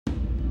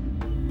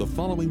The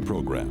following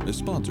program is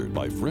sponsored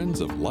by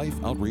Friends of Life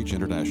Outreach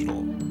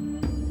International.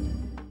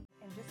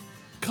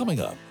 Coming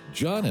up,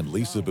 John and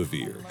Lisa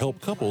Bevere help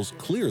couples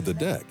clear the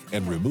deck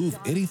and remove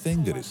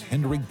anything that is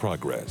hindering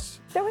progress.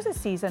 There was a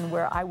season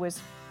where I was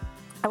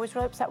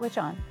really upset with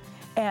John.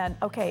 And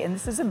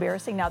this is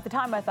embarrassing now. At the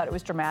time, I thought it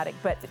was dramatic,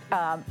 but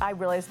I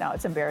realize now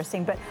it's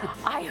embarrassing. But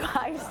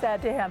I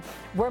said to him,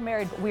 "We're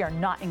married, but we are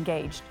not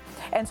engaged."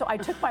 And so I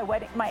took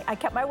I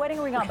kept my wedding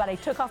ring on, but I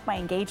took off my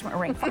engagement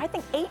ring for, I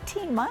think,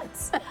 18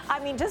 months. I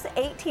mean, just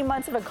 18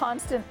 months of a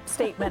constant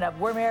statement of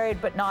we're married,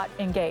 but not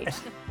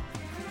engaged.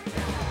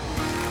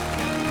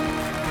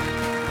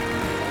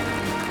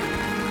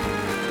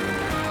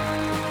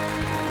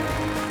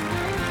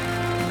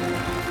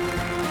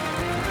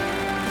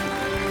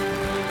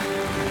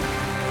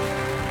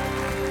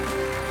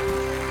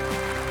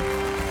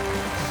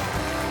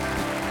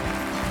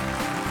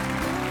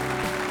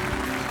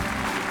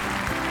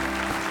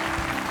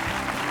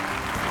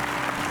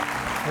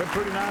 They're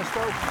pretty nice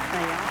folks. They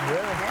are.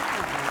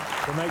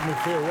 Yeah. They make me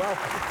feel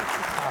welcome.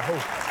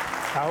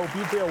 I hope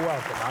you feel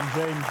welcome. I'm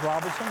James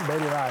Robison.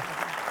 Betty and I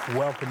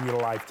welcome you to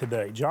life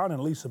today. John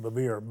and Lisa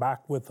Bevere are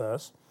back with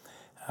us.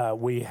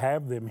 We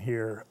have them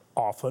here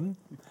often.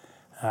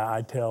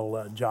 I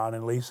tell John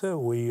and Lisa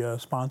we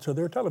sponsor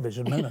their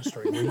television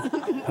ministry. We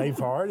pay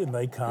for it, and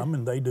they come,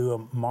 and they do a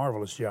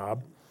marvelous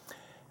job.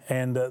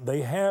 And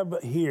they have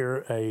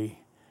here a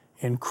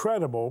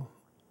incredible,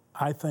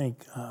 I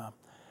think,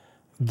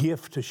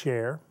 gift to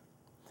share.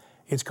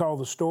 It's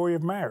called The Story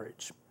of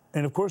Marriage.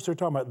 And of course, they're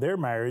talking about their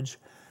marriage,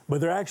 but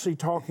they're actually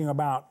talking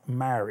about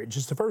marriage.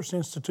 It's the first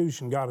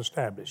institution God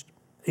established,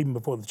 even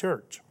before the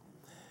church.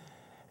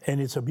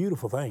 And it's a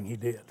beautiful thing He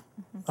did.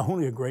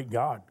 Only a great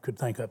God could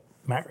think of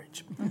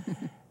marriage.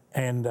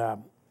 And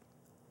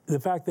the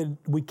fact that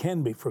we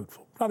can be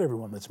fruitful. Not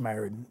everyone that's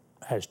married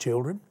has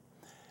children,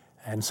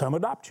 and some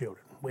adopt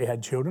children. We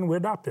had children, we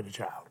adopted a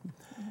child.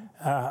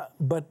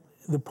 But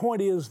the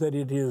point is that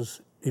it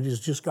is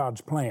just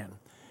God's plan.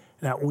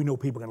 Now, we know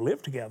people can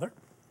live together,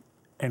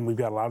 and we've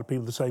got a lot of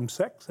people of the same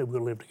sex that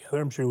will live together.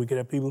 I'm sure we could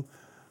have people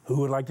who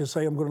would like to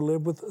say, I'm going to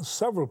live with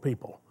several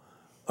people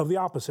of the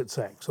opposite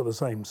sex or the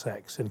same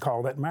sex and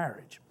call that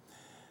marriage.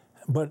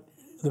 But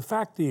the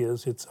fact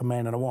is, it's a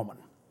man and a woman.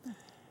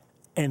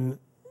 And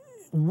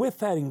with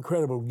that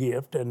incredible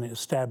gift and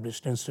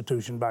established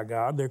institution by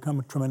God, there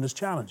come tremendous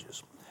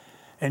challenges.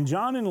 And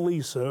John and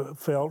Lisa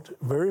felt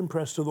very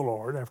impressed with the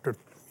Lord after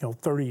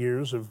 30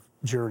 years of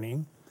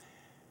journeying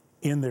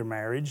in their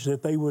marriage,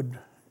 that they would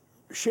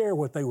share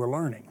what they were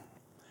learning.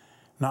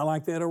 Not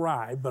like they'd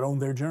arrived, but on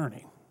their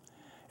journey.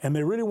 And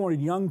they really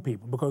wanted young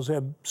people because they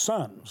had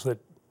sons that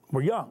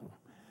were young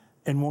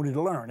and wanted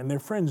to learn, and their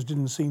friends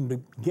didn't seem to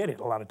get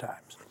it a lot of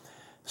times.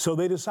 So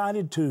they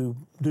decided to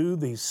do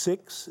these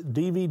 6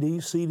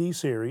 DVD, CD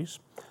series,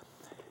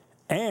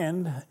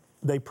 and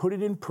they put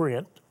it in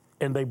print,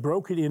 and they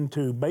broke it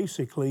into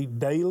basically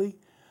daily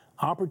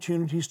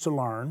opportunities to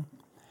learn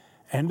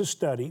and to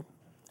study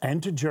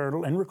and to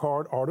journal and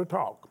record or to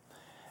talk.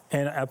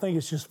 And I think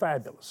it's just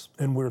fabulous.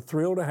 And we're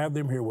thrilled to have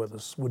them here with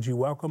us. Would you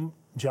welcome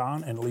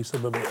John and Lisa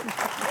Bevere?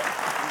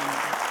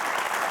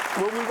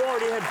 Well, we've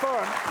already had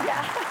fun.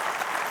 Yeah.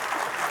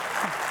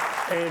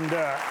 And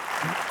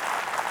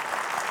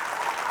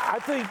I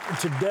think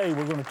today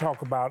we're going to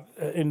talk about,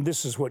 and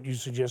this is what you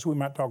suggest, we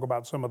might talk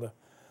about some of the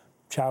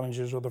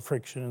challenges or the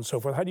friction and so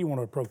forth. How do you want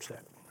to approach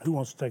that? Who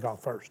wants to take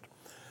off first?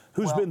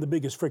 Who's been the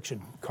biggest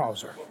friction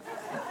causer?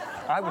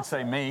 I would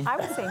say me. I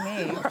would say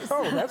me.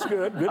 Oh, that's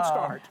good. Good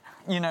start.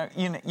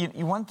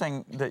 One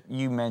thing that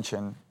you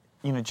mentioned,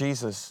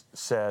 Jesus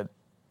said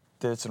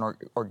that it's an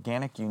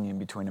organic union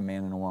between a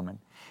man and a woman.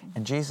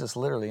 And Jesus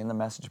literally in the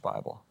Message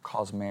Bible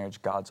calls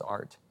marriage God's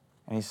art.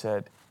 And He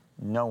said,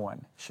 no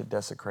one should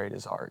desecrate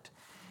His art.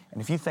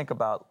 And if you think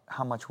about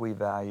how much we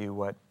value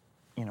what,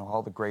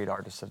 all the great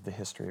artists of the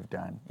history have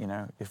done,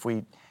 if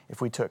we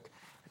took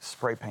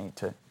spray paint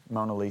to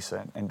Mona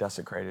Lisa and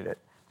desecrated it,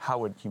 how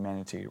would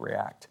humanity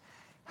react?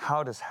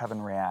 How does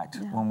heaven react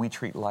when we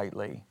treat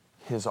lightly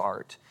His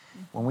art?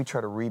 When we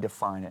try to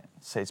redefine it,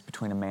 say it's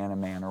between a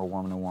man or a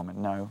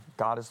woman. No,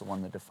 God is the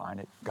one that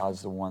defined it. God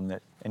is the one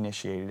that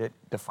initiated it,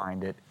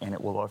 defined it, and it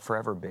will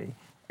forever be.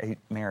 A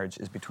marriage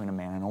is between a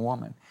man and a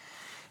woman.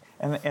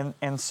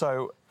 And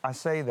so I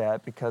say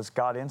that because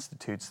God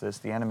institutes this,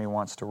 the enemy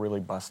wants to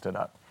really bust it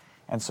up.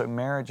 And so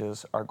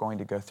marriages are going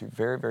to go through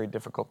very, very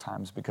difficult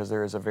times because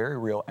there is a very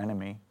real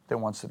enemy that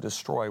wants to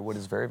destroy what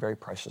is very, very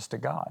precious to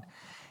God.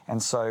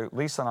 And so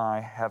Lisa and I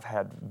have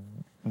had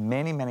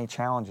many, many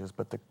challenges,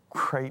 but the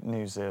great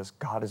news is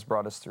God has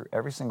brought us through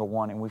every single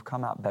one, and we've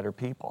come out better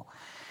people.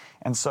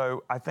 And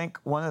so I think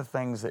one of the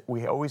things that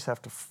we always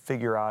have to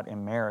figure out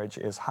in marriage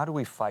is how do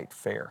we fight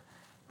fair?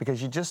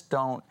 Because you just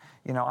don't,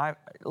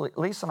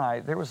 Lisa and I,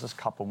 there was this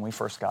couple when we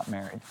first got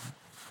married.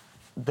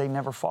 They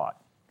never fought.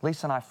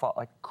 Lisa and I fought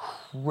like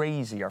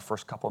crazy our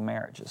first couple of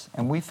marriages,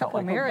 and we felt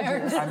like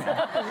marriages. First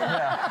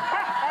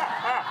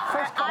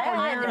couple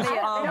years of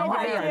No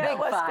idea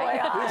what's going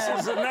on. This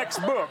is the next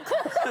book.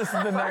 This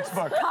is the next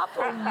book.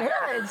 Couple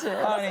marriages.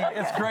 Honey,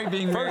 it's great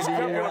being married First to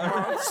couple you. of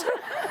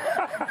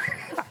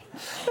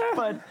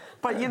months.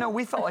 But you know,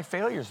 we felt like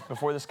failures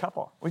before this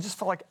couple. We just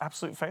felt like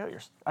absolute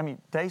failures. I mean,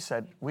 they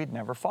said we'd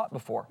never fought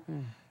before.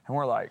 And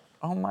we're like,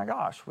 oh my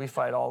gosh, we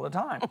fight all the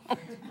time.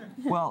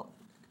 Well,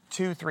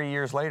 2-3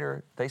 years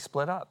later, they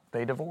split up.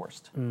 They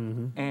divorced.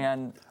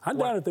 And I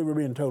doubt if they were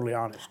being totally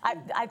honest.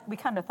 We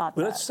kind of thought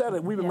But that. let's set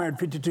it. We've been married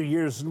 52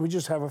 years, and we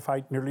just have a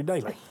fight nearly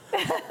daily.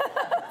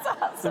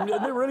 And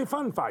they're really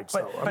fun fights,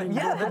 though. But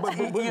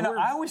you know,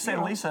 I always say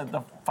to Lisa,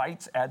 the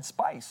fights add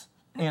spice,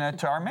 you know,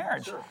 to our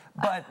marriage.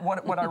 But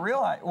what I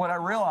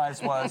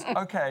realized was,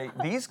 okay,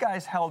 these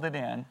guys held it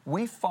in.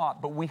 We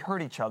fought, but we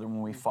hurt each other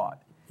when we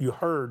fought. You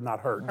heard,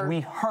 not hurt. We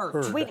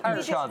hurt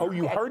each other. Oh,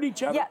 you hurt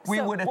each other? Yeah, We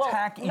would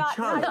attack each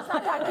other. Not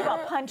talking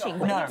about punching,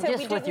 but No. we Just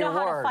didn't with your know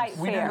how to words. fight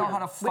fair. We didn't know how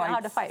to We didn't know how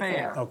to fight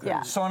fair. Okay.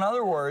 Yeah. So in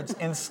other words,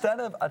 instead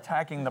of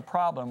attacking the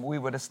problem, we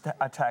would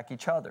attack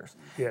each other's.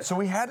 Yes. So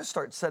we had to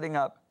start setting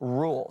up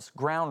rules,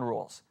 ground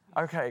rules.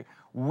 Okay,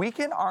 we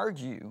can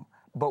argue,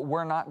 but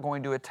we're not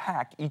going to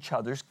attack each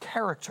other's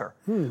character.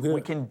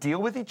 We can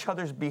deal with each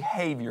other's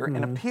behavior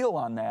and appeal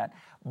on that,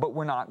 but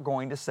we're not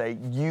going to say,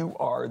 you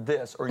are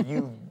this, or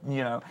you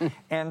know.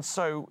 And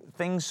so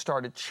things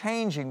started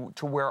changing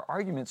to where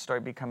arguments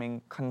started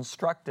becoming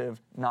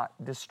constructive, not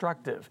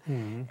destructive.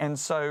 And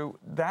so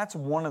that's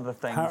one of the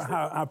things.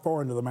 How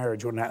far into the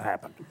marriage when that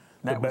happened?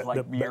 That was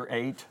like year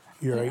 8.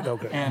 Year 8,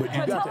 okay. And- But you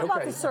But got talk to, about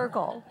okay. the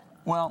circle.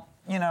 Well,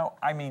 you know,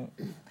 I mean,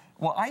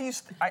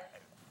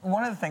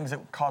 one of the things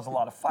that caused a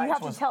lot of fights have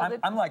to was tell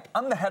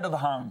I'm the head of the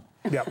home.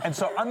 Yeah. And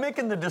so I'm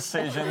making the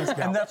decisions,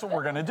 and that's what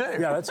we're going to do.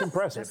 Yeah, that's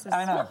impressive.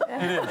 I know,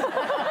 it is.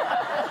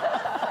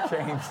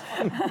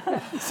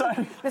 James. So,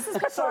 This is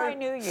before I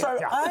knew you. So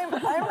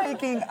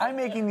I'm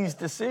making these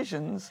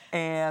decisions,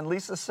 and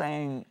Lisa's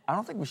saying, I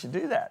don't think we should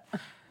do that.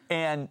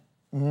 And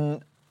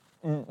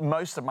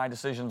most of my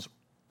decisions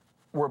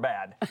were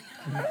bad.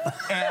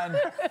 and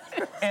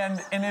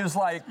it was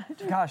like,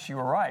 gosh, you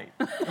were right.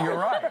 You're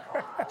right.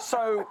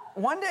 So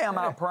one day I'm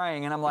out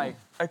praying, and I'm like,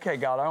 okay,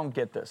 God, I don't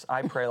get this.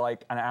 I pray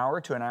like an hour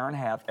to an hour and a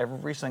half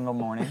every single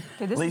morning.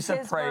 Okay, this is Lisa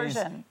his prays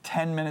version.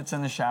 10 minutes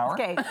in the shower.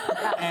 Okay,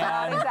 that's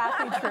not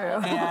exactly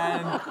true.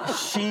 And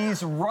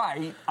she's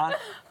right on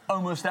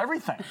almost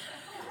everything.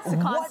 It's a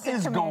What constant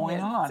is going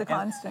commandment. on? It's a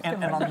constant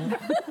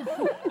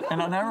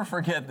and I'll never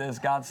forget this.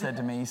 God said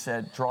to me, he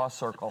said, draw a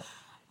circle.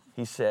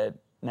 He said,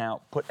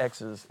 now put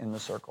X's in the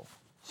circle.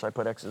 So I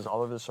put X's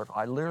all over the circle.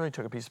 I literally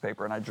took a piece of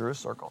paper and I drew a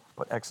circle,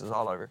 put X's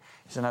all over.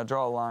 He said, now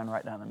draw a line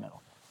right down the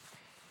middle.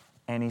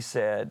 And he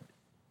said,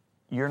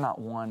 you're not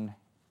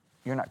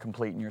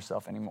complete in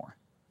yourself anymore.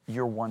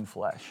 You're one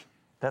flesh.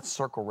 That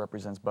circle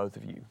represents both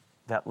of you.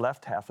 That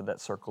left half of that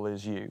circle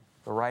is you.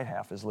 The right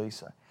half is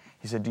Lisa.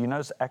 He said, do you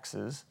notice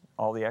X's,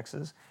 all the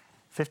X's?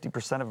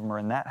 50% of them are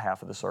in that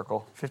half of the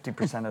circle,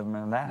 50% of them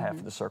are in that half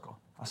of the circle.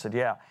 I said,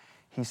 yeah.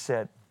 He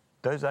said,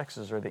 those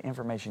X's are the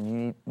information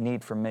you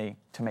need from me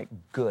to make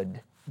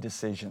good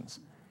decisions.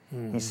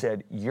 He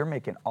said, you're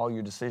making all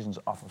your decisions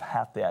off of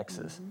half the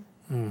X's.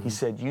 He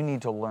said, you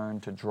need to learn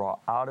to draw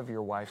out of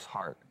your wife's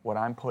heart what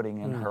I'm putting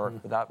in her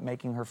without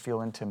making her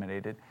feel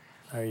intimidated.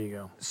 There you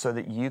go. So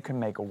that you can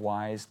make a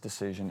wise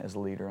decision as a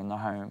leader in the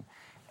home.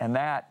 And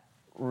that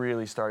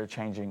really started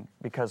changing,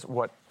 because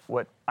what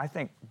I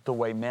think the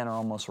way men are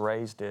almost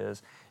raised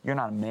is, you're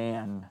not a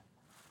man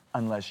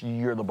unless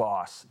you're the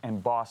boss.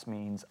 And boss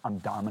means I'm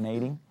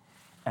dominating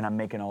and I'm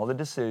making all the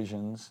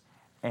decisions,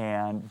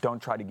 and don't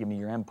try to give me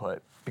your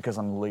input because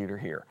I'm the leader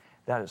here.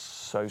 That is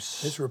so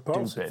stupid.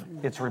 repulsive.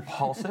 It's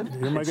repulsive.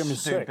 You're making me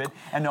sick. stupid.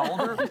 And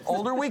the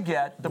older we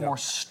get, the more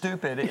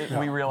stupid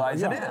we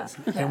realize it is.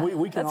 And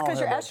we can That's all because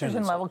your have that estrogen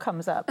tendency. level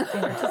comes up and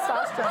your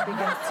testosterone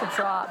begins to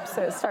drop,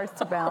 so it starts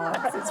to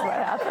balance. Is what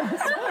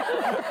happens.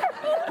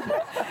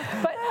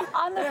 But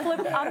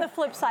on the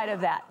flip side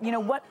of that,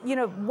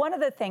 one of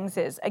the things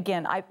is,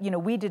 again,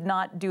 we did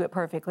not do it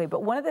perfectly,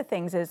 but one of the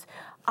things is,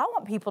 I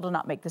want people to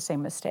not make the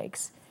same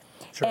mistakes.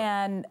 Sure.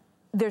 And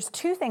there's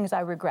 2 things I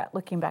regret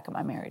looking back at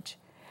my marriage.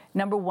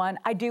 Number 1,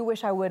 I do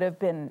wish I would have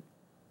been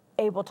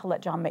able to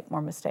let John make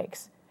more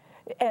mistakes.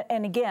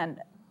 And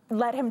again,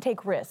 let him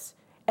take risks.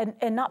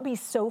 And not be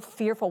so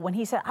fearful. When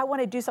he said, I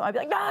want to do something, I'd be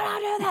like, no,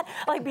 don't do that.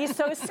 Like, be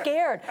so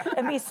scared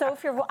and be so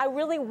fearful. I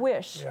really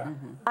wish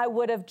I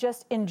would have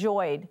just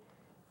enjoyed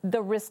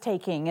the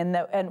risk-taking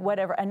and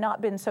whatever, and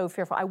not been so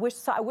fearful. I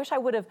wish I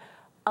would have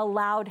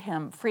allowed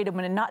him freedom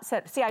and not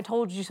said, see, I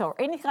told you so, or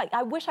anything like.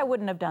 I wish I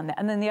wouldn't have done that.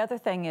 And then the other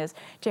thing is,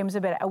 James,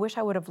 I wish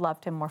I would have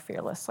loved him more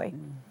fearlessly.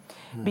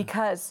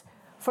 Because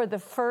for the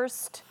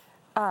first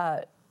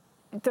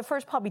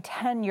probably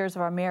 10 years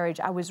of our marriage,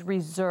 I was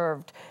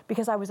reserved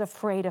because I was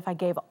afraid if I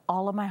gave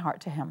all of my heart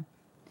to him,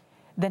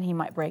 then he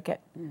might break it.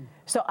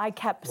 So I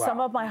kept some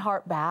of my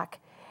heart back.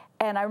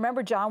 And I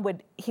remember John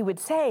would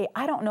say,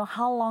 I don't know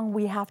how long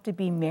we have to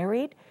be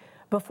married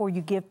before you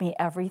give me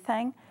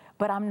everything,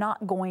 but I'm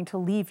not going to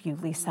leave you,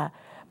 Lisa.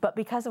 But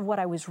because of what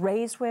I was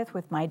raised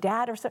with my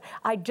dad, or so,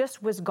 I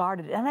just was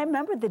guarded. And I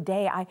remember the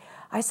day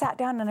I sat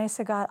down and I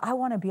said, God, I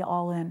want to be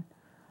all in.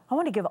 I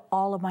want to give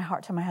all of my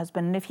heart to my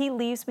husband. And if he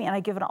leaves me and I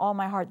give it all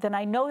my heart, then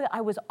I know that I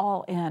was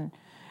all in.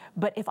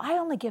 But if I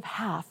only give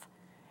half,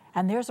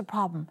 and there's a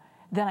problem,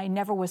 then I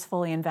never was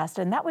fully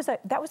invested. And that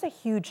was a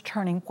huge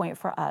turning point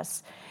for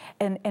us.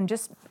 And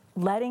just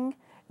letting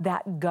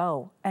that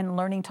go and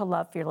learning to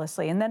love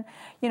fearlessly. And then,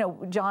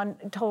 John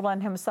told on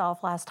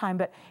himself last time,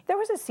 but there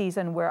was a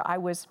season where I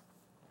was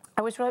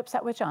really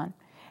upset with John.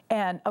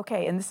 And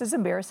this is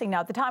embarrassing. Now,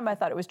 at the time, I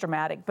thought it was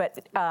dramatic,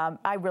 but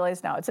I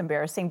realize now it's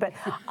embarrassing. But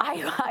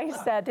I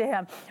said to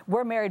him,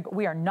 we're married, but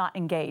we are not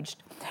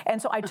engaged. And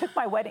so I took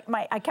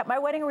I kept my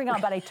wedding ring on,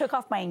 but I took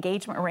off my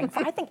engagement ring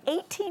for, I think,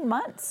 18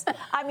 months.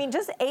 I mean,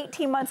 just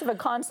 18 months of a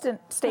constant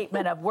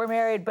statement of we're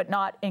married, but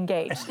not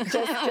engaged.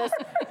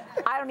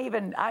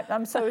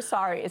 I'm so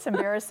sorry. It's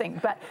embarrassing.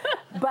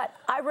 But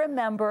I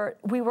remember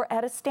we were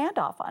at a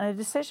standoff on a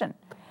decision.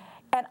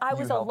 And I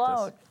was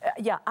alone.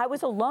 Yeah, I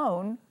was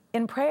alone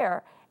in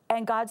prayer,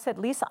 and God said,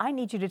 Lisa, I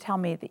need you to tell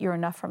me that you're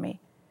enough for me.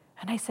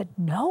 And I said,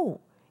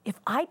 no, if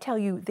I tell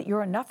you that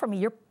you're enough for me,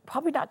 you're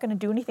probably not going to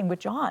do anything with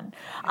John.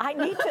 I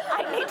need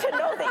to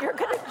know that you're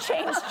going to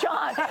change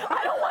John.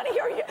 I don't want to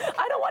hear you.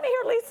 I don't want to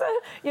hear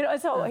Lisa.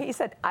 And so he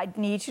said, I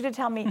need you to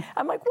tell me.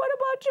 I'm like, what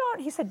about John?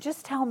 He said,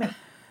 just tell me.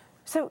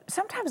 So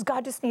sometimes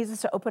God just needs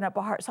us to open up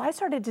our heart. So I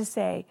started to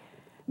say,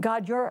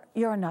 God, you're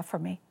enough for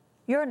me.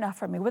 You're enough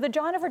for me. Whether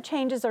John ever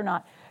changes or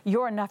not,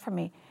 you're enough for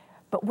me.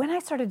 But when I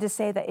started to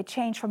say that, it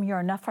changed from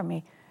you're enough for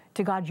me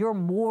to God, you're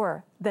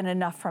more than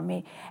enough for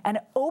me. And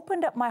it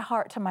opened up my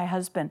heart to my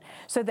husband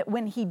so that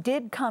when he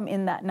did come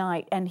in that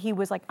night and he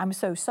was like, I'm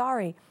so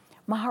sorry,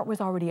 my heart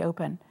was already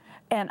open.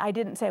 And I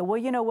didn't say, well,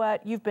 you know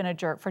what, you've been a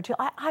jerk for too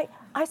long.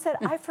 I said,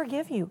 I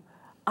forgive you.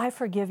 I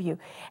forgive you.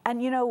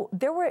 And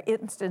there were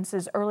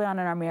instances early on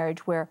in our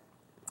marriage where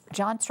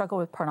John struggled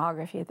with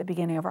pornography at the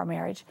beginning of our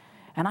marriage.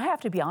 And I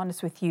have to be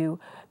honest with you,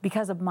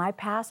 because of my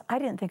past, I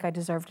didn't think I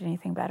deserved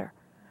anything better.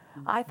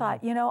 I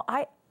thought,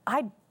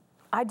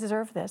 I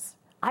deserve this.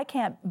 I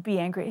can't be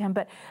angry at him,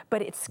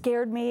 but it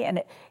scared me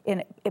and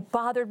it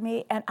bothered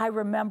me. And I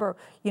remember,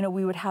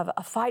 we would have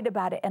a fight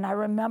about it. And I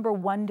remember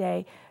one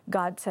day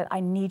God said,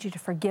 I need you to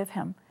forgive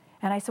him.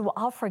 And I said, well,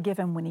 I'll forgive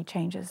him when he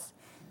changes.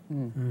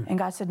 Mm-hmm. And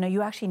God said, no,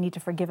 you actually need to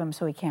forgive him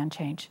so he can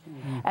change.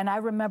 Mm-hmm. And I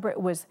remember it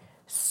was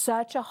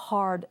such a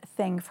hard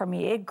thing for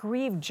me. It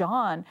grieved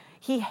John.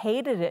 He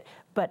hated it.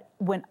 But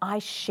when I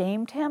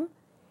shamed him,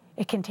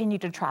 it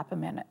continued to trap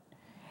him in it.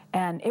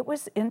 And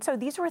so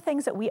these were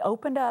things that we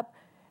opened up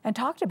and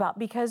talked about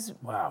because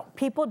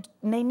people,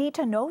 they need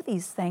to know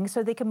these things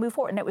so they can move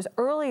forward. And it was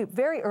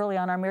very early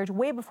on in our marriage,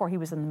 way before he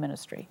was in the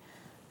ministry.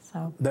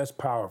 So that's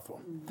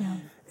powerful. Yeah.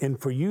 And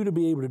for you to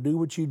be able to do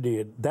what you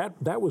did,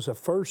 that was a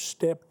first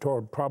step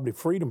toward probably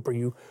freedom for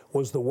you,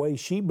 was the way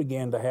she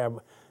began to have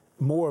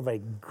more of a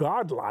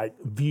godlike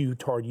view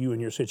toward you and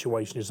your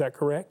situation. Is that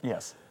correct?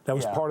 Yes. That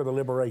was part of the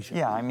liberation.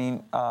 Yeah, I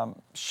mean,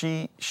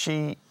 she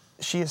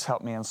has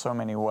helped me in so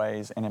many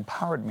ways and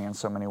empowered me in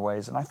so many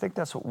ways. And I think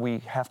that's what we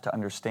have to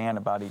understand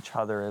about each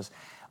other is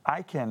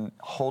I can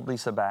hold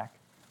Lisa back.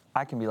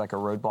 I can be like a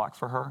roadblock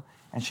for her,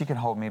 and she can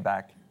hold me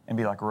back and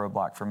be like a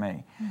roadblock for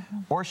me. Mm-hmm.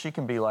 Or she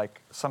can be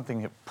like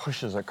something that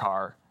pushes a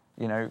car,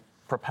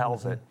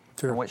 propels it.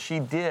 Sure. And what she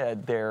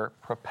did there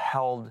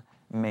propelled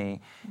me,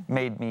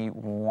 made me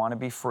want to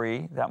be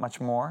free that much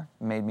more,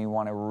 made me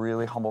want to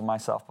really humble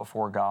myself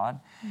before God.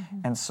 Mm-hmm.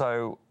 And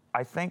so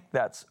I think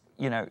that's,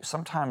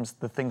 sometimes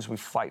the things we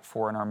fight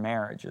for in our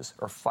marriages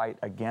or fight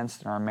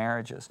against in our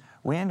marriages,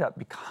 we end up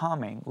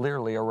becoming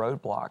literally a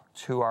roadblock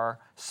to our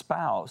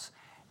spouse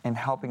and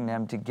helping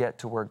them to get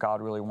to where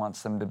God really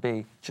wants them to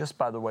be just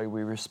by the way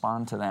we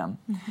respond to them.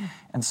 Mm-hmm.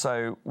 And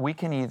so we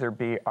can either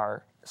be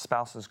our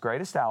spouse's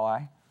greatest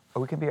ally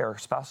or we can be our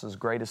spouse's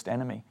greatest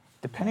enemy,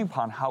 depending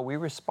upon how we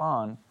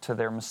respond to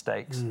their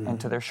mistakes and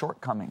to their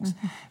shortcomings.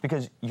 Mm-hmm.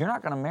 Because you're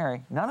not going to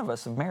marry, none of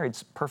us have married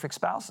perfect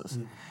spouses.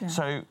 Mm-hmm. Yeah.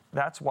 So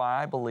that's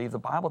why I believe the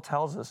Bible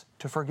tells us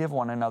to forgive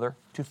one another,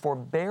 to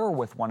forbear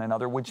with one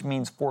another, which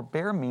means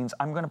forbear means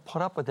I'm going to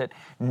put up with it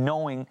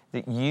knowing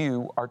that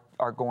you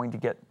are going to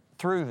get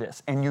through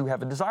this and you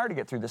have a desire to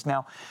get through this.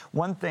 Now,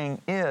 one thing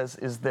is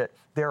that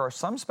there are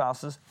some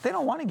spouses, they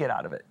don't want to get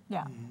out of it.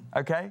 Yeah.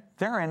 Okay?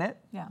 They're in it.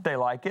 Yeah. They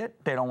like it.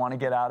 They don't want to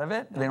get out of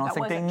it. They don't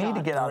think they need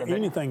to get out of it.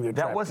 Anything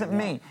that wasn't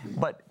me.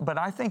 But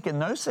I think in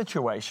those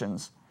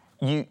situations,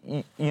 you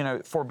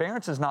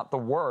forbearance is not the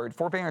word.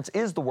 Forbearance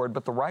is the word,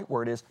 but the right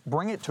word is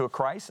bring it to a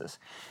crisis.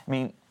 I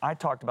mean, I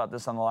talked about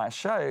this on the last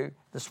show,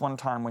 this one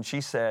time when she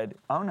said,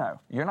 oh no,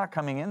 you're not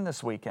coming in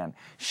this weekend.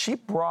 She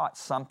brought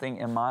something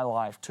in my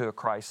life to a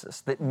crisis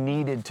that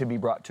needed to be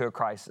brought to a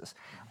crisis.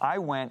 I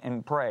went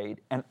and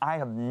prayed, and I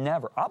have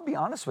never, I'll be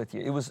honest with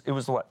you, it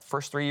was what,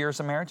 first 3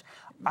 years of marriage?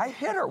 I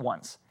hit her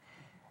once.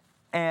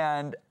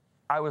 And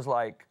I was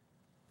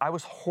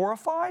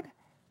horrified,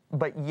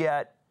 but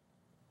yet,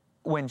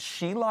 when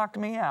she locked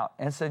me out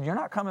and said, you're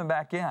not coming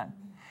back in,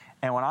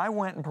 And when I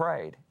went and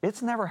prayed,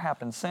 it's never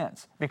happened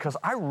since because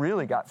I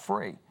really got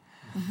free.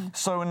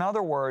 So in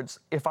other words,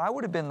 if I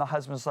would have been the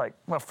husband's like,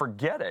 well,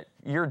 forget it.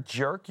 You're a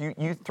jerk.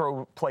 You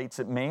throw plates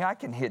at me. I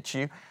can hit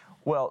you.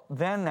 Well,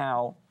 then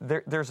now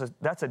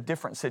that's a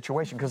different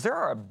situation because there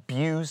are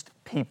abused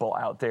people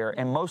out there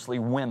and mostly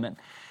women.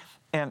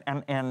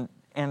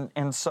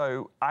 And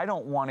so I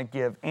don't want to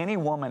give any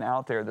woman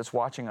out there that's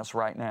watching us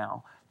right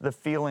now the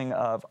feeling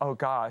of, oh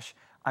gosh,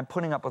 I'm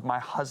putting up with my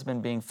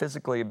husband being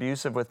physically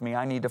abusive with me.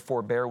 I need to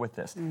forbear with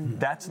this.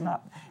 That's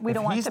not. We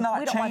don't want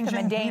them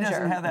in danger. He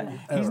doesn't have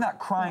that. He's not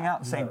crying out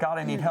and saying, God,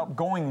 I need help,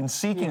 going and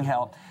seeking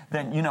help.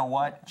 Then you know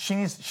what? She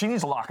needs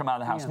to lock him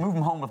out of the house, move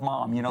him home with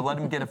mom. Let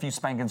him get a few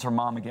spankings from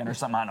mom again or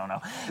something. I don't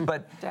know.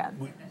 But Dad.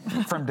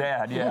 From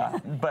dad, yeah.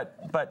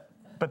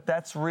 But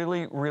that's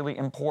really, really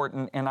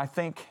important. And I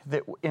think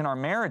that in our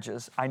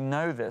marriages, I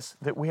know this,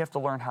 that we have to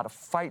learn how to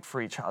fight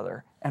for each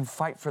other and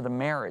fight for the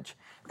marriage.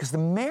 Because the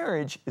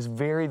marriage is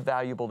very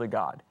valuable to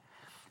God.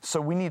 So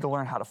we need to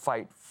learn how to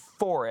fight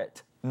for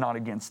it, not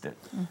against it.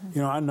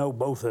 I know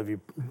both of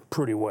you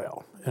pretty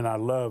well, and I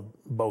love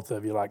both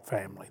of you like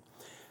family.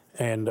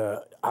 And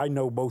I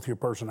know both your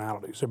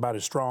personalities. They're about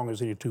as strong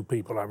as any two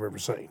people I've ever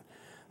seen.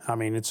 I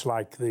mean, it's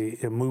like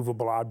the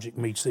immovable object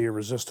meets the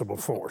irresistible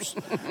force.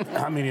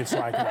 I mean, it's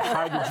like a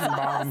hydrogen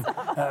bomb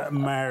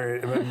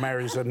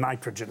marries a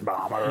nitrogen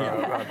bomb or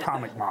an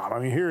atomic bomb. I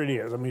mean, here it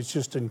is. I mean, it's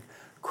just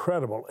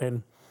incredible.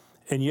 And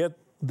yet,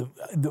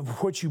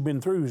 what you've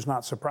been through is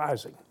not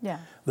surprising. Yeah.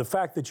 The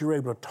fact that you're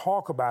able to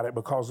talk about it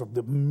because of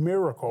the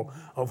miracle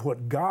of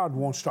what God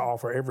wants to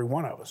offer every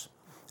one of us.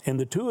 And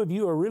the two of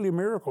you are really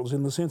miracles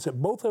in the sense that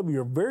both of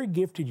you are very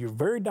gifted, you're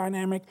very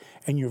dynamic,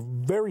 and you're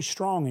very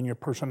strong in your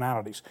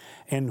personalities.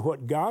 And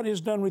what God has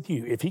done with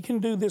you, if He can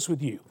do this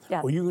with you,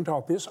 well, you can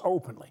talk this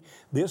openly,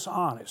 this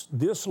honest,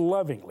 this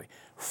lovingly,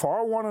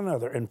 for one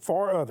another and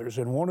for others,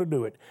 and want to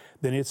do it,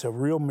 then it's a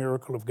real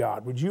miracle of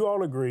God. Would you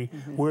all agree?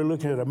 We're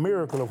looking at a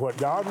miracle of what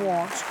God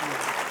wants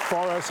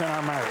for us in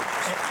our marriages.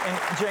 And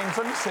James,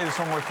 let me say this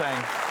one more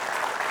thing.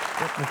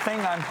 The thing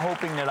I'm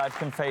hoping that I've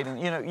conveyed,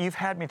 and you've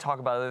had me talk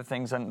about other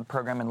things on the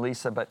program and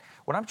Lisa, but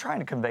what I'm trying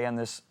to convey on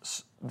this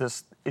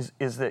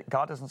is that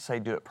God doesn't say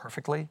do it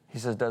perfectly. He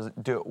says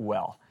do it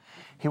well.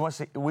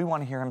 We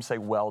want to hear Him say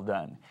well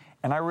done.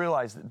 And I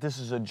realize that this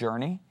is a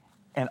journey,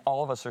 and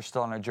all of us are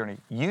still on a journey.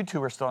 You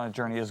two are still on a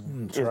journey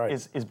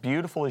as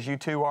beautiful as you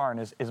two are, and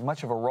as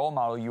much of a role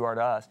model you are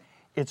to us.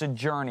 It's a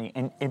journey,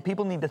 and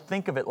people need to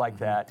think of it like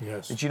that.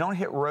 That you don't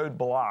hit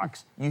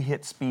roadblocks, you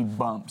hit speed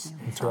bumps.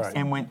 That's right.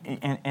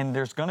 And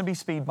there's going to be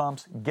speed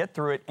bumps. Get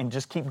through it and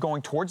just keep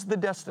going towards the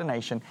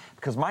destination.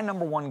 Because my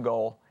number one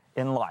goal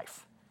in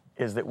life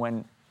is that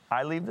when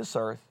I leave this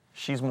earth,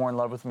 she's more in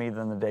love with me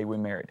than the day we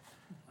married.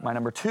 My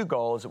number two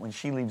goal is that when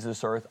she leaves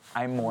this earth,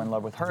 I'm more in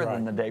love with her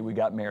than the day we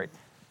got married.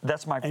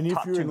 That's my top 2 goals.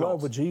 And if you're in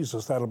love with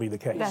Jesus, that'll be the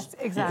case. That's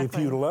exactly.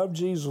 If you love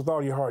Jesus with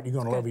all your heart, you're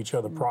going to love each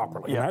other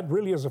properly. Yeah. And that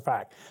really is a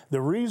fact.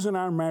 The reason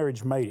our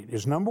marriage made it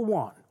is, number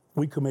one,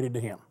 we committed to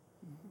Him.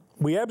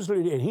 We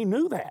absolutely did. And He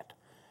knew that.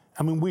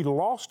 I mean, we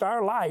lost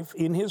our life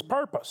in His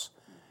purpose.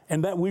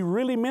 And that we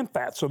really meant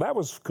that. So that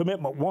was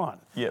commitment one.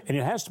 Yep. And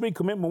it has to be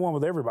commitment one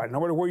with everybody,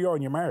 no matter where you are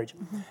in your marriage.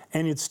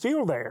 And it's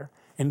still there,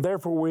 and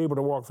therefore we're able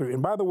to walk through.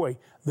 And by the way,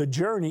 the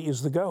journey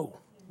is the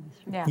goal.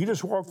 Yeah. You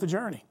just walk the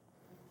journey.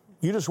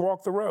 You just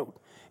walk the road.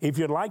 If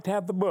you'd like to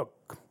have the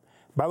book,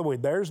 by the way,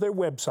 there's their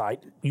website.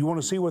 You want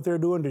to see what they're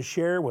doing to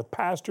share with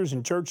pastors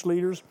and church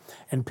leaders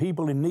and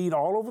people in need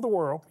all over the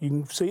world. You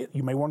can see it.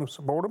 You may want to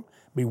support them.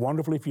 It'd be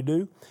wonderful if you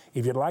do.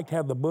 If you'd like to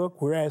have the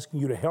book, we're asking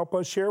you to help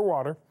us share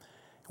water.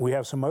 We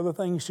have some other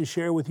things to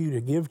share with you,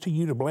 to give to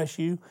you, to bless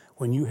you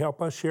when you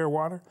help us share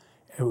water.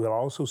 And we'll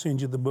also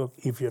send you the book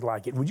if you'd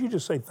like it. Would you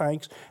just say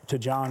thanks to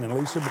John and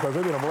Lisa, because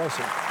they've been a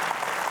blessing.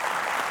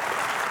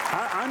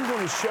 I'm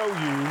going to show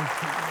you,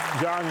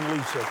 John and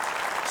Lisa,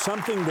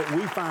 something that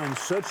we find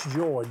such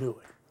joy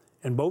doing.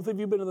 And both of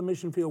you have been in the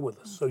mission field with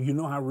us, so you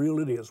know how real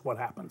it is, what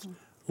happens.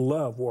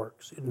 Love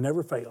works. It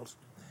never fails.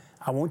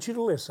 I want you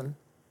to listen,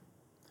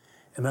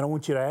 and then I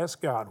want you to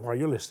ask God while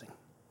you're listening,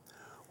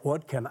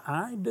 what can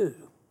I do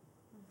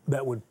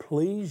that would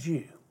please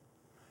you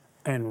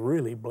and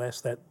really bless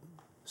that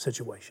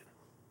situation?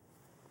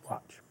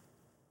 Watch.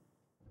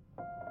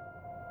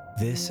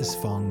 This is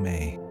Fong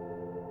Mei.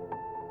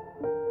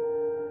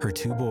 Her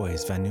 2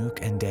 boys, Vanuk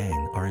and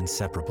Dang, are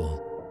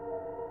inseparable.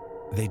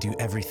 They do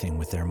everything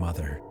with their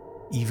mother,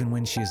 even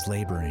when she is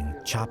laboring,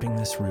 chopping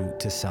this root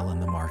to sell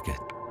in the market.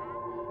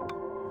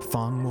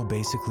 Fong will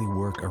basically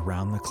work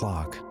around the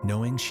clock,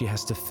 knowing she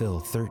has to fill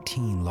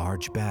 13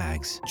 large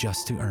bags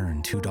just to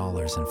earn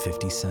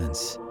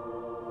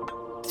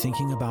 $2.50.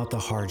 Thinking about the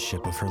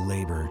hardship of her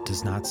labor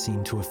does not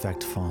seem to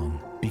affect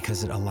Fong,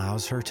 because it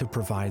allows her to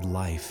provide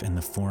life in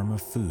the form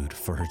of food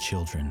for her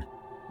children.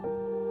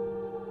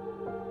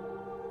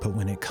 But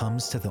when it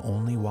comes to the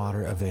only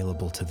water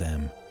available to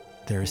them,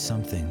 there is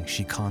something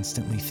she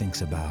constantly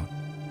thinks about: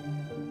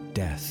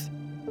 death.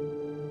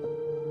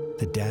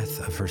 The death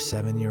of her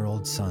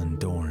 7-year-old son,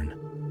 Dorn,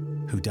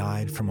 who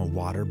died from a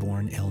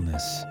waterborne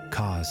illness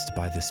caused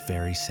by this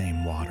very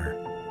same water.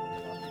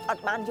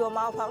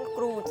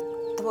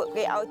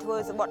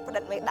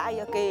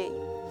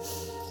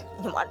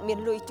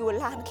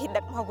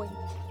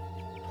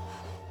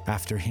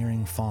 After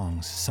hearing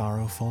Fong's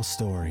sorrowful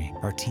story,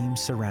 our team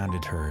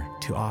surrounded her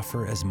to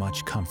offer as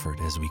much comfort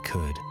as we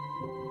could.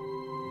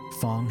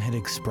 Fong had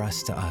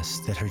expressed to us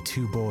that her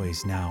 2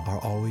 boys now are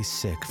always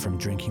sick from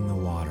drinking the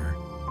water,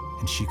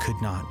 and she could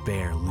not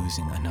bear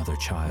losing another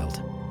child.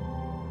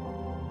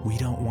 We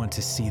don't want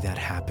to see that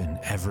happen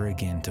ever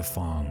again to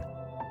Fong,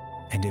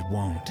 and it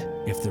won't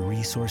if the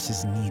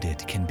resources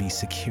needed can be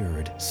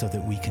secured so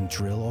that we can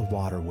drill a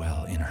water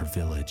well in her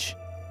village.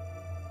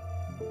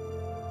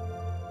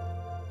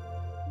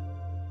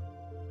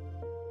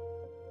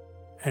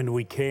 And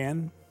we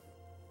can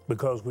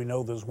because we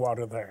know there's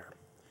water there.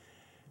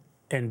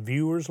 And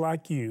viewers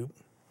like you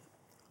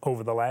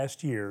over the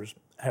last years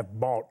have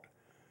bought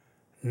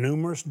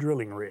numerous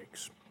drilling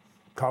rigs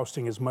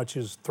costing as much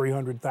as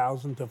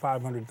 $300,000 to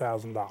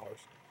 $500,000.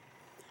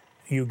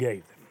 You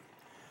gave them.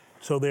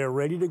 So they're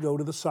ready to go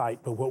to the site,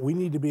 but what we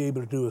need to be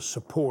able to do is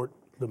support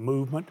the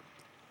movement,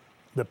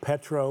 the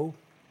petro,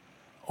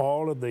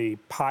 all of the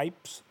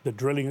pipes, the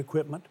drilling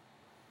equipment,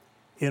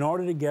 in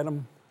order to get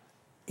them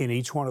in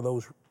each one of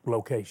those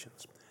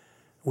locations.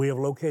 We have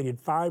located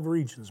 5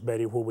 regions,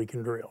 Betty, where we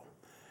can drill.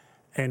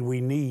 And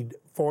we need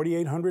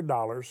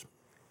 $4,800,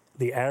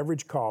 the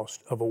average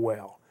cost of a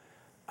well.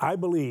 I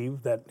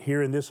believe that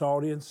here in this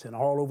audience and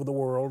all over the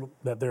world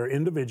that there are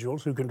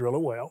individuals who can drill a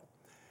well,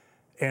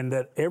 and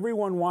that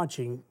everyone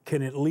watching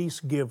can at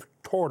least give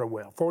toward a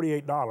well.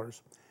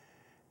 $48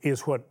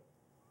 is what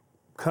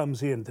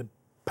comes in to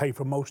pay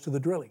for most of the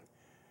drilling.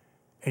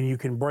 And you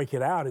can break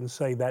it out and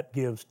say that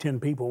gives 10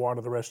 people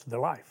water the rest of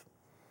their life.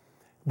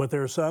 But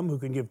there are some who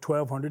can give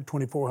 $1,200,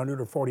 $2,400,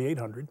 or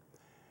 $4,800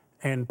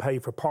 and pay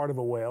for part of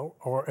a well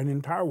or an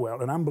entire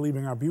well. And I'm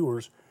believing our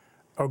viewers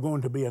are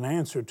going to be an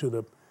answer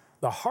to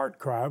the heart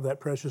cry of that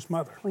precious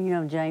mother. Well, you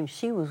know, James,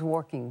 she was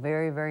working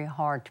very, very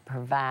hard to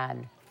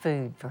provide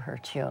food for her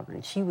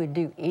children. She would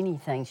do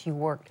anything. She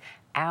worked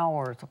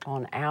hours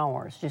upon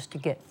hours just to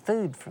get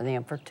food for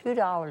them for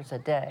 $2 a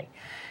day.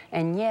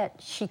 And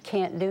yet she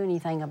can't do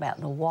anything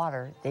about the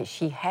water that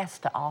she has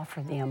to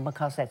offer them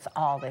because that's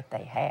all that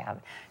they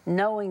have,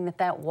 knowing that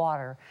that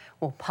water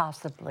will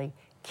possibly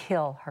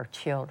kill her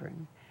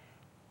children.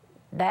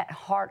 That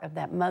heart of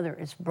that mother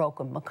is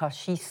broken because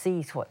she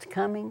sees what's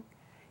coming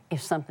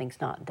if something's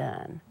not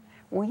done.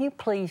 Will you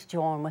please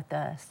join with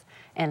us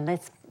and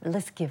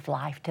let's give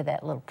life to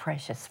that little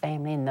precious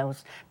family and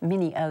those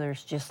many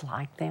others just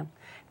like them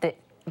that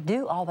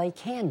do all they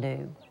can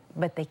do,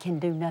 but they can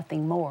do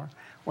nothing more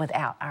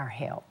without our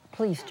help.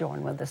 Please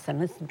join with us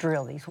and let's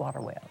drill these water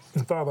wells.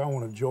 And Father, I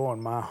want to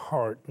join my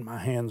heart and my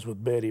hands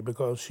with Betty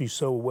because she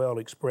so well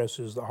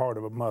expresses the heart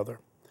of a mother,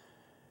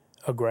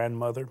 a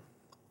grandmother,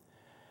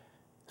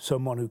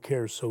 someone who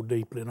cares so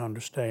deeply and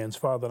understands.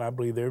 Father, and I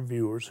believe there are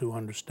viewers who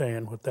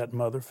understand what that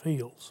mother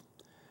feels.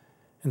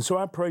 And so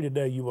I pray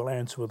today you will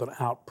answer with an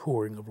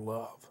outpouring of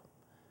love,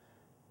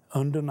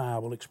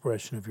 undeniable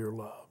expression of your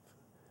love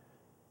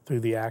through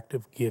the act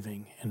of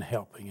giving and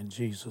helping in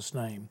Jesus'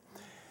 name.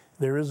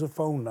 There is a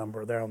phone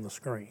number there on the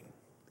screen.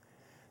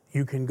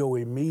 You can go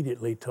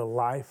immediately to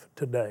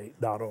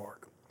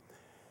lifetoday.org.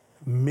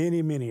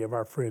 Many, many of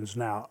our friends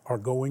now are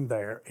going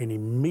there and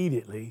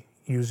immediately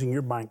using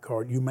your bank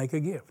card, you make a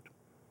gift.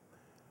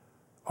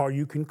 Or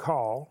you can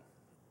call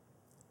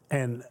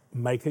and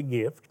make a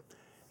gift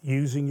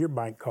using your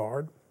bank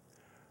card,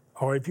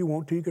 or if you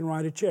want to, you can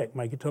write a check,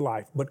 make it to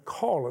Life. But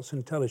call us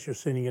and tell us you're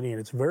sending it in.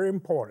 It's very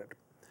important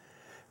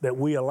that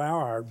we allow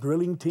our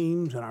drilling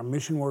teams and our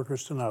mission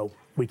workers to know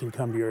we can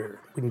come to your area,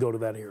 we can go to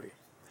that area.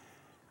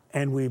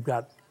 And we've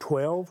got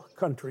 12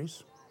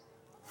 countries,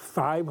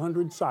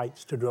 500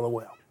 sites to drill a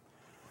well.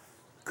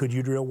 Could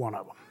you drill one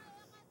of them?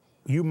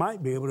 You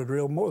might be able to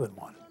drill more than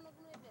one.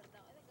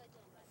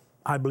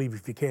 I believe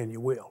if you can, you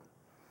will.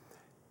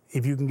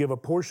 If you can give a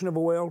portion of a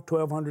well,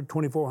 $1,200,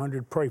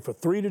 $2,400, pray for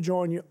 3 to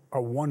join you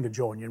or 1 to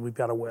join you, and we've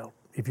got a well.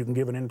 If you can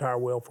give an entire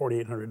well,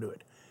 $4,800, do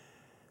it.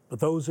 But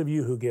those of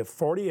you who give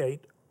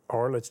 48,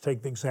 or let's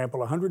take the example,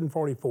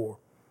 144,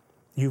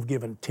 you've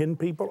given 10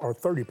 people or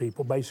 30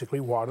 people basically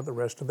water the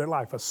rest of their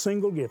life, a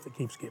single gift that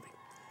keeps giving.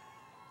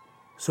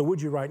 So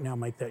would you right now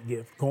make that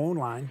gift? Go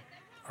online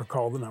or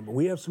call the number.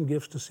 We have some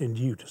gifts to send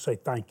you to say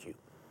thank you.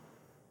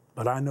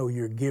 But I know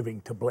you're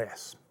giving to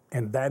bless,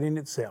 and that in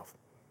itself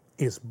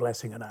is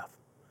blessing enough.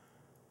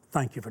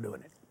 Thank you for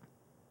doing it.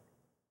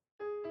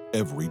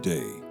 Every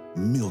day,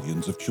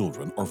 millions of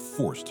children are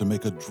forced to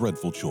make a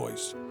dreadful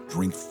choice: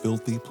 drink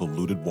filthy,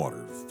 polluted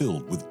water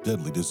filled with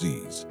deadly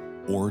disease,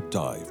 or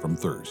die from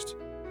thirst.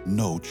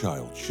 No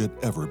child should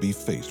ever be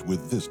faced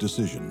with this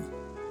decision.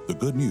 The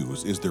good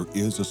news is there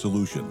is a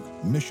solution.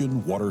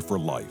 Mission Water for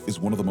Life is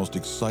one of the most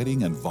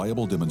exciting and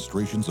viable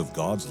demonstrations of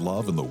God's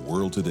love in the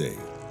world today.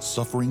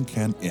 Suffering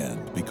can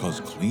end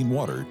because clean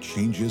water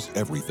changes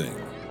everything.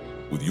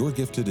 With your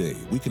gift today,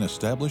 we can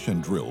establish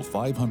and drill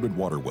 500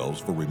 water wells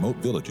for remote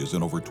villages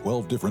in over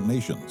 12 different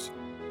nations.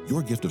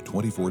 Your gift of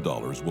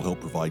 $24 will help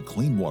provide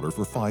clean water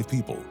for 5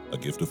 people. A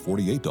gift of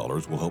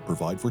 $48 will help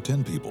provide for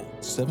 10 people.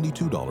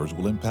 $72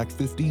 will impact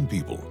 15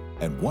 people.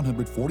 And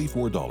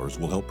 $144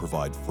 will help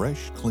provide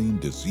fresh, clean,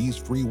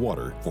 disease-free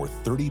water for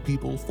 30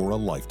 people for a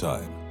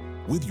lifetime.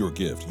 With your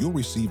gift, you'll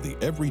receive the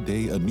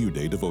Everyday a New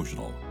Day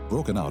devotional.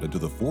 Broken out into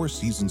the 4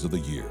 seasons of the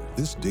year,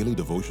 this daily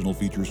devotional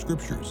features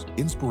scriptures,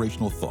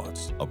 inspirational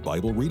thoughts, a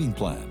Bible reading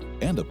plan,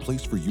 and a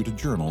place for you to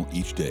journal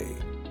each day.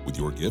 With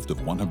your gift of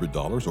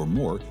 $100 or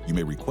more, you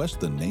may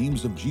request the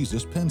Names of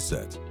Jesus pen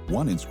set,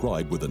 one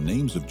inscribed with the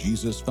names of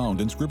Jesus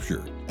found in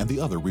Scripture, and the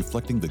other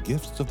reflecting the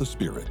gifts of the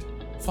Spirit.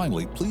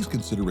 Finally, please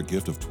consider a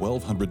gift of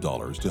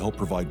 $1,200 to help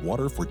provide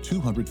water for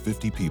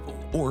 250 people,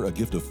 or a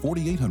gift of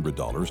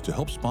 $4,800 to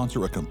help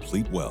sponsor a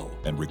complete well,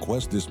 and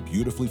request this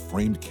beautifully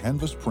framed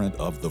canvas print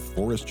of The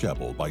Forest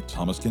Chapel by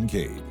Thomas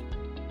Kincaid.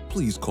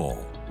 Please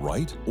call,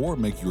 write, or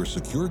make your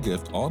secure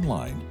gift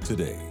online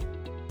today.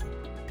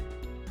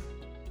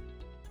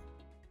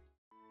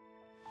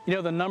 You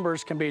know, the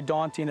numbers can be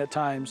daunting at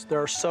times. There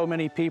are so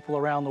many people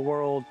around the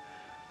world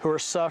who are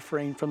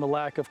suffering from the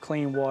lack of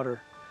clean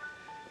water.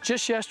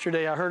 Just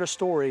yesterday, I heard a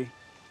story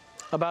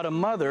about a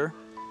mother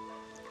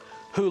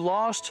who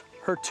lost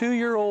her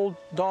 2-year-old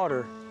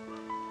daughter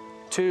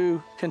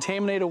to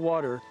contaminated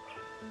water.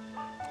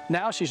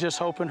 Now she's just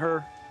hoping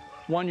her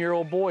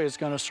 1-year-old boy is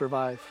going to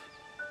survive.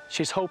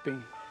 She's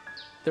hoping.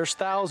 There's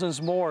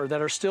thousands more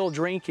that are still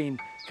drinking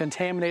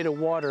contaminated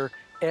water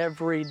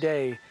every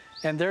day,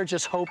 and they're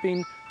just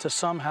hoping to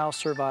somehow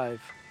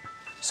survive.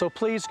 So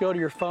please go to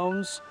your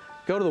phones,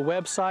 go to the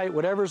website,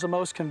 whatever's the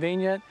most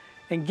convenient,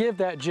 and give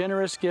that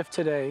generous gift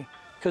today,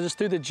 because it's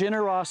through the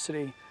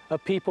generosity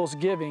of people's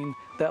giving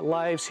that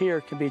lives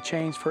here can be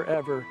changed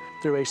forever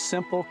through a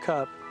simple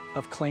cup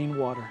of clean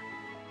water.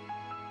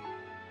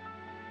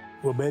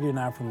 Well, Betty and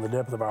I, from the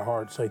depth of our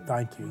hearts, say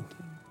thank you.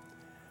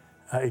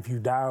 If you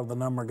dialed the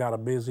number, got a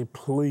busy,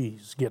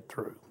 please get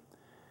through.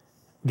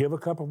 Give a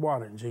cup of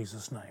water in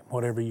Jesus' name,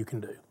 whatever you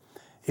can do.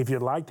 If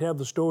you'd like to have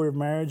the story of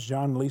marriage,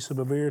 John and Lisa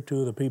Bevere,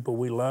 2 of the people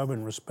we love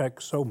and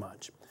respect so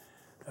much,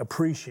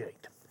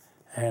 appreciate.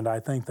 And I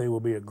think they will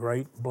be a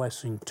great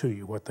blessing to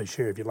you, what they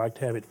share. If you'd like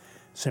to have it,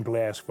 simply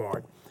ask for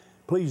it.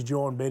 Please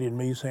join Betty and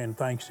me saying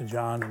thanks to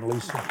John and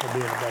Lisa for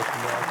being back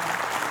with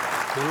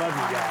us. We love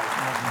you guys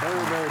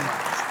very, very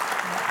much.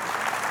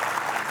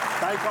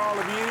 Thank all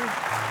of you.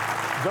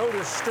 Go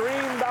to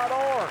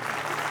stream.org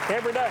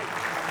every day.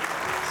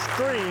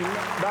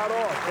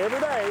 Stream.org every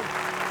day.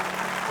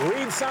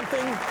 Read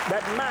something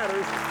that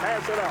matters,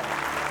 pass it on.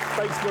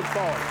 Facebook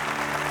forward.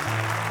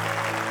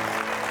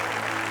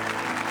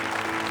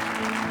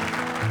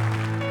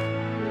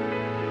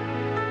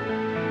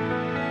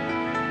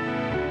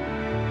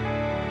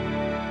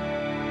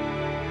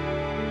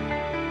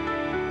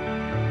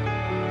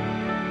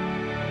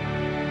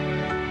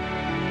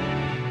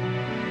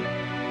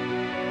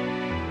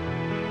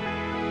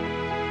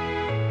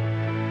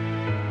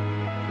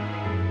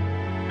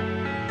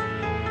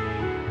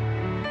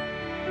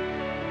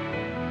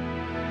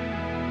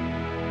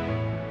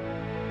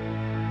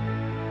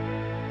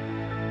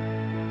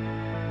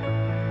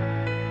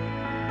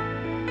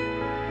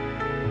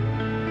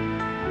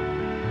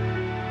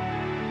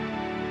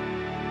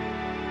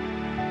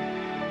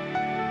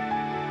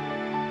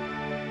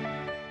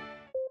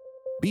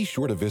 Be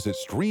sure to visit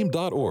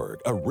stream.org,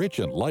 a rich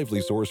and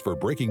lively source for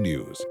breaking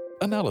news,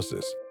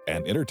 analysis,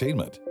 and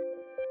entertainment.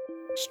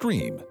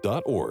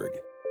 Stream.org.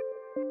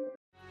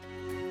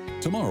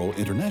 Tomorrow,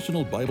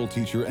 international Bible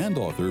teacher and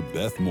author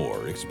Beth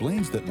Moore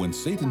explains that when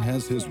Satan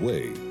has his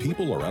way,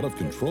 people are out of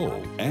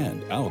control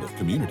and out of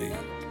community.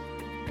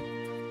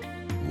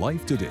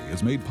 Life Today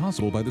is made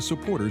possible by the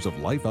supporters of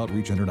Life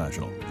Outreach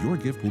International. Your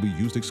gift will be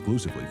used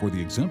exclusively for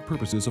the exempt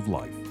purposes of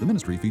life. The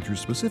ministry features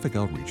specific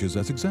outreaches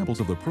as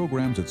examples of the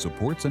programs it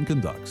supports and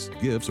conducts.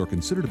 Gifts are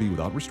considered to be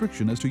without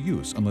restriction as to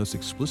use unless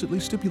explicitly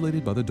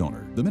stipulated by the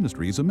donor. The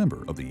ministry is a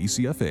member of the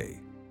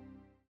ECFA.